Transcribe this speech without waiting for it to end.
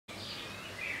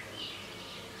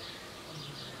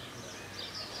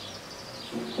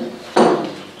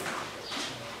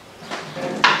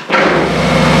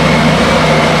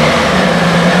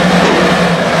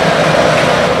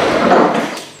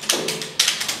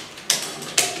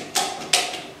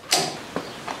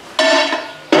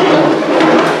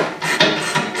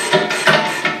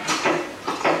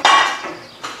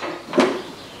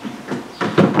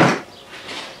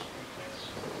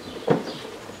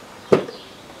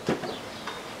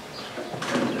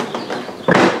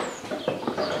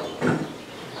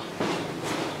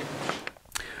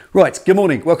Right, good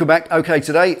morning, welcome back. Okay,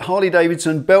 today, Harley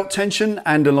Davidson belt tension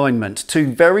and alignment.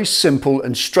 Two very simple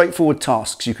and straightforward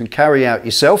tasks you can carry out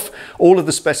yourself. All of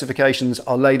the specifications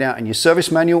are laid out in your service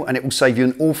manual, and it will save you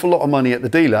an awful lot of money at the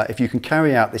dealer if you can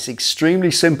carry out this extremely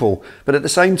simple, but at the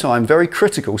same time, very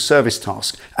critical service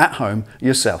task at home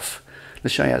yourself.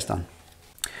 Let's show you how it's done.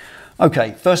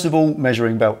 Okay, first of all,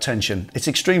 measuring belt tension. It's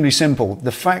extremely simple.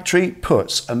 The factory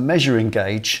puts a measuring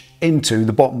gauge into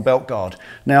the bottom belt guard.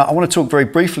 Now, I want to talk very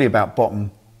briefly about bottom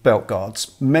belt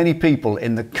guards. Many people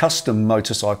in the custom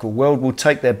motorcycle world will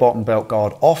take their bottom belt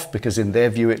guard off because in their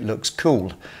view it looks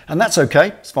cool. And that's okay,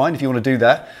 it's fine if you want to do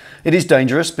that. It is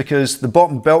dangerous because the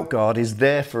bottom belt guard is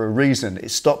there for a reason.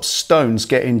 It stops stones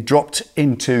getting dropped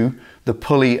into the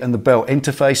pulley and the belt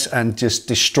interface and just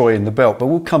destroying the belt, but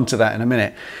we'll come to that in a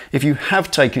minute. If you have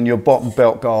taken your bottom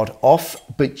belt guard off,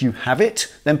 but you have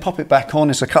it, then pop it back on.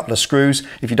 It's a couple of screws.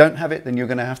 If you don't have it, then you're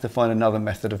going to have to find another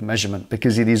method of measurement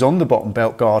because it is on the bottom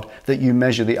belt guard that you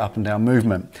measure the up and down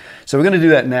movement. So we're going to do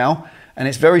that now, and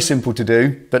it's very simple to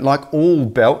do, but like all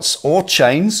belts or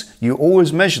chains, you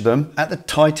always measure them at the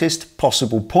tightest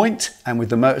possible point and with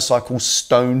the motorcycle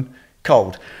stone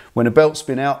cold. When a belt's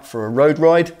been out for a road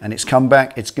ride and it's come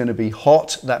back, it's going to be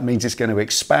hot. That means it's going to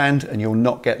expand and you'll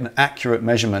not get an accurate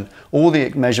measurement. All the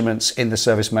measurements in the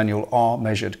service manual are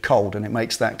measured cold, and it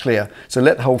makes that clear. So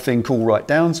let the whole thing cool right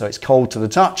down so it's cold to the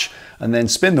touch, and then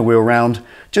spin the wheel around,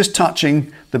 just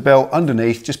touching the belt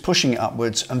underneath, just pushing it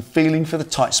upwards and feeling for the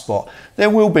tight spot. There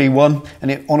will be one,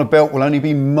 and it on a belt will only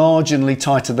be marginally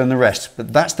tighter than the rest,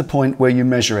 but that's the point where you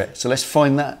measure it. So let's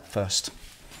find that first.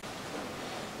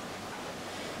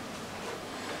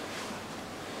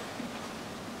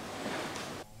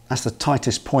 That's the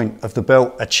tightest point of the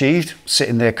belt achieved,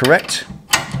 sitting there correct.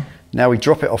 Now we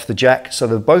drop it off the jack so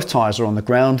that both tyres are on the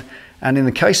ground. And in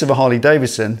the case of a Harley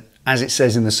Davidson, as it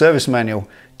says in the service manual,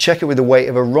 check it with the weight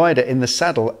of a rider in the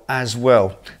saddle as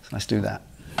well. So let's do that.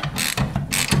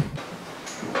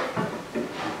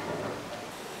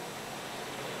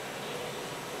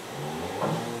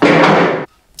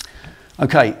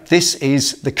 Okay, this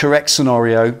is the correct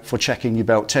scenario for checking your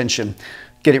belt tension.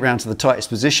 Get it round to the tightest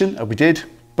position, as we did.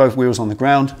 Both wheels on the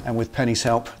ground, and with Penny's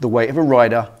help, the weight of a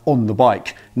rider on the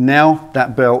bike. Now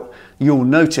that belt, you'll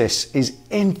notice, is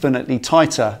infinitely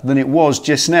tighter than it was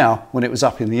just now when it was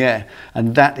up in the air.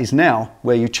 And that is now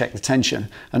where you check the tension.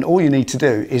 And all you need to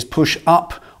do is push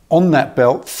up on that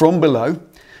belt from below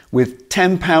with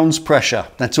 10 pounds pressure.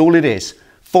 That's all it is.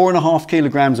 4.5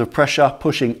 kilograms of pressure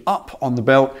pushing up on the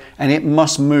belt, and it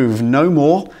must move no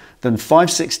more than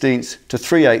 5/16 to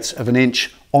 3/8 of an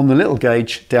inch on the little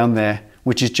gauge down there,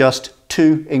 which is just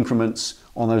 2 increments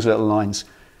on those little lines.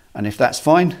 And if that's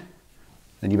fine,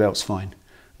 then your belt's fine.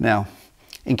 Now,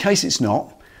 in case it's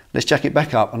not, let's jack it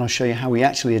back up and I'll show you how we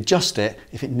actually adjust it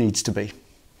if it needs to be.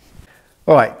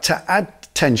 All right, to add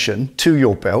tension to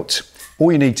your belt,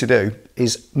 all you need to do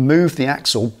is move the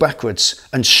axle backwards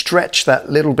and stretch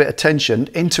that little bit of tension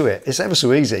into it. It's ever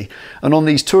so easy. And on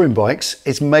these touring bikes,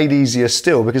 it's made easier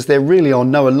still because there really are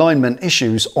no alignment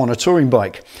issues on a touring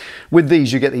bike. With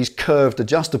these, you get these curved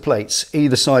adjuster plates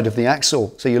either side of the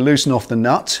axle. So you loosen off the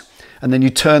nut and then you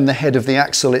turn the head of the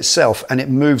axle itself, and it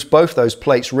moves both those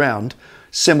plates round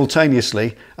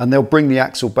simultaneously, and they'll bring the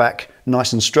axle back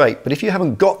nice and straight. But if you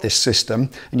haven't got this system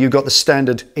and you've got the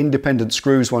standard independent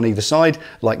screws on either side,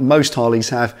 like most Harleys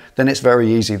have, then it's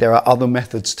very easy. There are other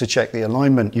methods to check the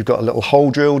alignment. You've got a little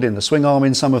hole drilled in the swing arm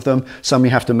in some of them. Some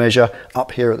you have to measure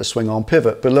up here at the swing arm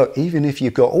pivot. But look, even if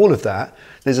you've got all of that,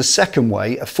 there's a second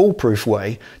way, a foolproof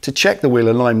way to check the wheel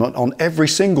alignment on every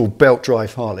single belt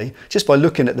drive Harley, just by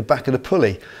looking at the back of the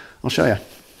pulley. I'll show you.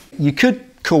 You could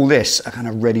call this a kind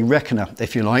of ready reckoner,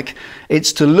 if you like.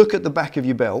 It's to look at the back of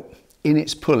your belt in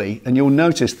its pulley, and you'll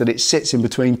notice that it sits in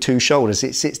between two shoulders.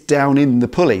 It sits down in the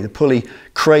pulley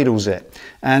cradles it,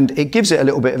 and it gives it a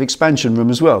little bit of expansion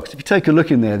room as well, because if you take a look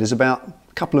in there, there's about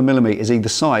a couple of millimeters either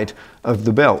side of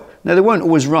the belt. Now they won't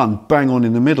always run bang on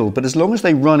in the middle, but as long as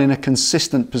they run in a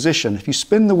consistent position, if you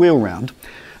spin the wheel round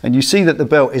and you see that the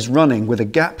belt is running with a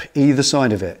gap either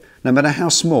side of it, no matter how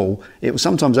small, it will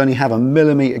sometimes only have a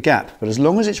millimeter gap, but as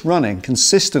long as it's running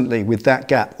consistently with that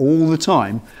gap all the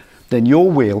time, then your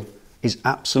wheel is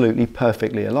absolutely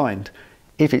perfectly aligned.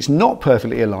 If it's not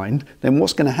perfectly aligned, then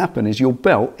what's going to happen is your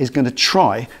belt is going to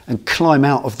try and climb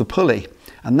out of the pulley,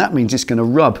 and that means it's going to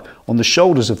rub on the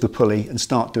shoulders of the pulley and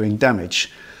start doing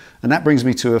damage. And that brings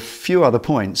me to a few other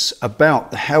points about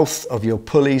the health of your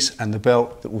pulleys and the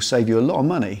belt that will save you a lot of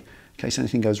money case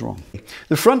anything goes wrong.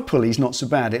 The front pulley is not so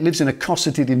bad. It lives in a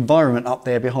cosseted environment up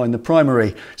there behind the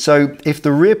primary. So if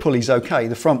the rear pulley's okay,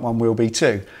 the front one will be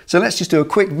too. So let's just do a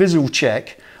quick visual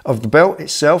check of the belt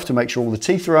itself to make sure all the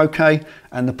teeth are okay,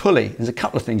 and the pulley. There's a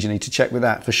couple of things you need to check with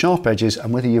that for sharp edges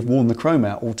and whether you've worn the chrome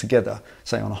out altogether,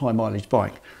 say on a high mileage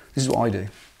bike. This is what I do.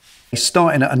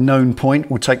 Starting at a known point,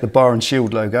 we'll take the bar and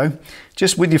shield logo.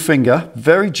 Just with your finger,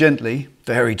 very gently,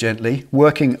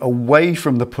 working away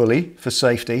from the pulley for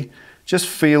safety. Just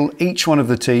feel each one of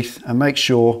the teeth and make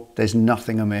sure there's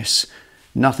nothing amiss.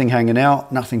 Nothing hanging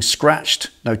out, nothing scratched,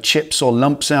 no chips or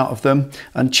lumps out of them.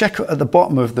 And check at the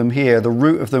bottom of them here, the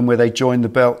root of them where they join the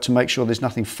belt, to make sure there's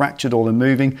nothing fractured or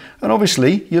moving. And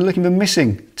obviously, you're looking for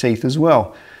missing teeth as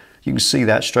well. You can see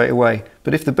that straight away.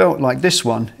 But if the belt like this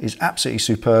one is absolutely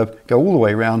superb, go all the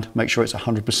way around, make sure it's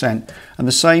 100%. And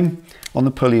the same on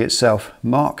the pulley itself.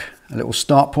 Mark a little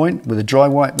start point with a dry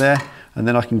wipe there, and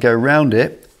then I can go around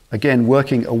it, again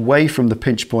working away from the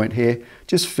pinch point here.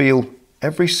 Just feel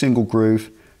every single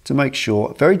groove to make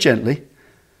sure, very gently,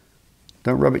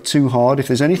 don't rub it too hard. If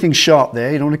there's anything sharp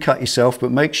there, you don't want to cut yourself,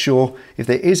 but make sure if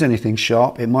there is anything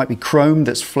sharp, it might be chrome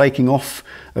that's flaking off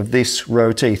of this row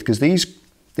of teeth, because these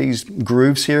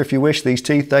grooves here, if you wish, these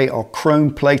teeth, they are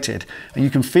chrome plated, and you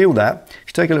can feel that. If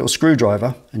you take a little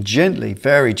screwdriver and gently,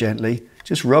 very gently,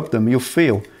 just rub them, you'll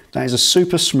feel that is a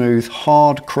super smooth,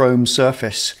 hard chrome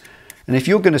surface. And if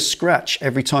you're going to scratch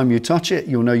every time you touch it,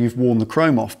 you'll know you've worn the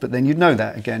chrome off, but then you'd know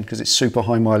that again because it's super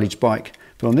high mileage bike.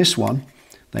 But on this one,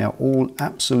 they are all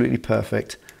absolutely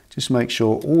perfect. Just make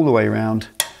sure all the way around,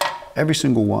 every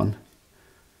single one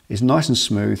is nice and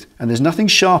smooth, and there's nothing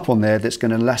sharp on there that's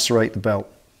going to lacerate the belt.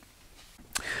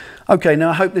 Okay, now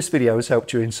I hope this video has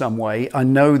helped you in some way. I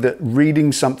know that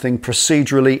reading something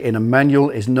procedurally in a manual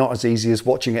is not as easy as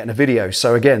watching it in a video.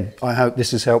 So again, I hope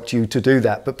this has helped you to do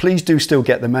that. But please do still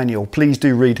get the manual. Please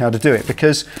do read how to do it,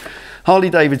 because Harley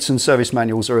Davidson service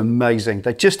manuals are amazing.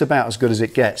 They're just about as good as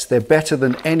it gets. They're better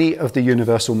than any of the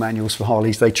universal manuals for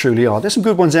Harleys. They truly are. There's some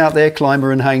good ones out there,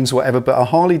 Climber and Haynes, whatever, but a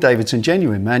Harley Davidson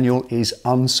genuine manual is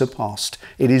unsurpassed.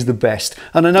 It is the best.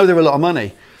 And I know they're a lot of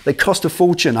money. They cost a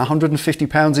fortune,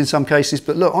 £150 in some cases,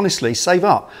 but look, honestly, save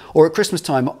up. Or at Christmas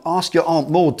time, ask your Aunt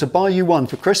Maud to buy you one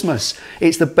for Christmas.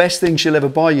 It's the best thing she'll ever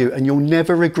buy you, and you'll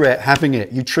never regret having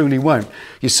it. You truly won't.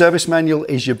 Your service manual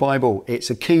is your Bible. It's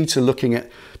a key to looking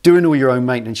at doing all your own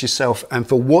maintenance yourself, and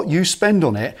for what you spend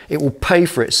on it, it will pay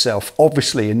for itself,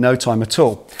 obviously, in no time at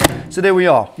all. So there we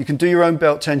are. You can do your own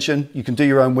belt tension, you can do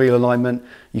your own wheel alignment,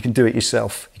 you can do it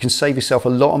yourself. You can save yourself a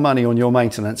lot of money on your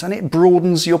maintenance, and it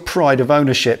broadens your pride of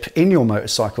ownership in your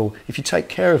motorcycle if you take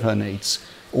care of her needs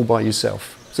all by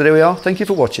yourself. So there we are. Thank you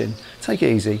for watching. Take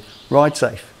it easy, ride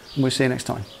safe, and we'll see you next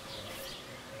time.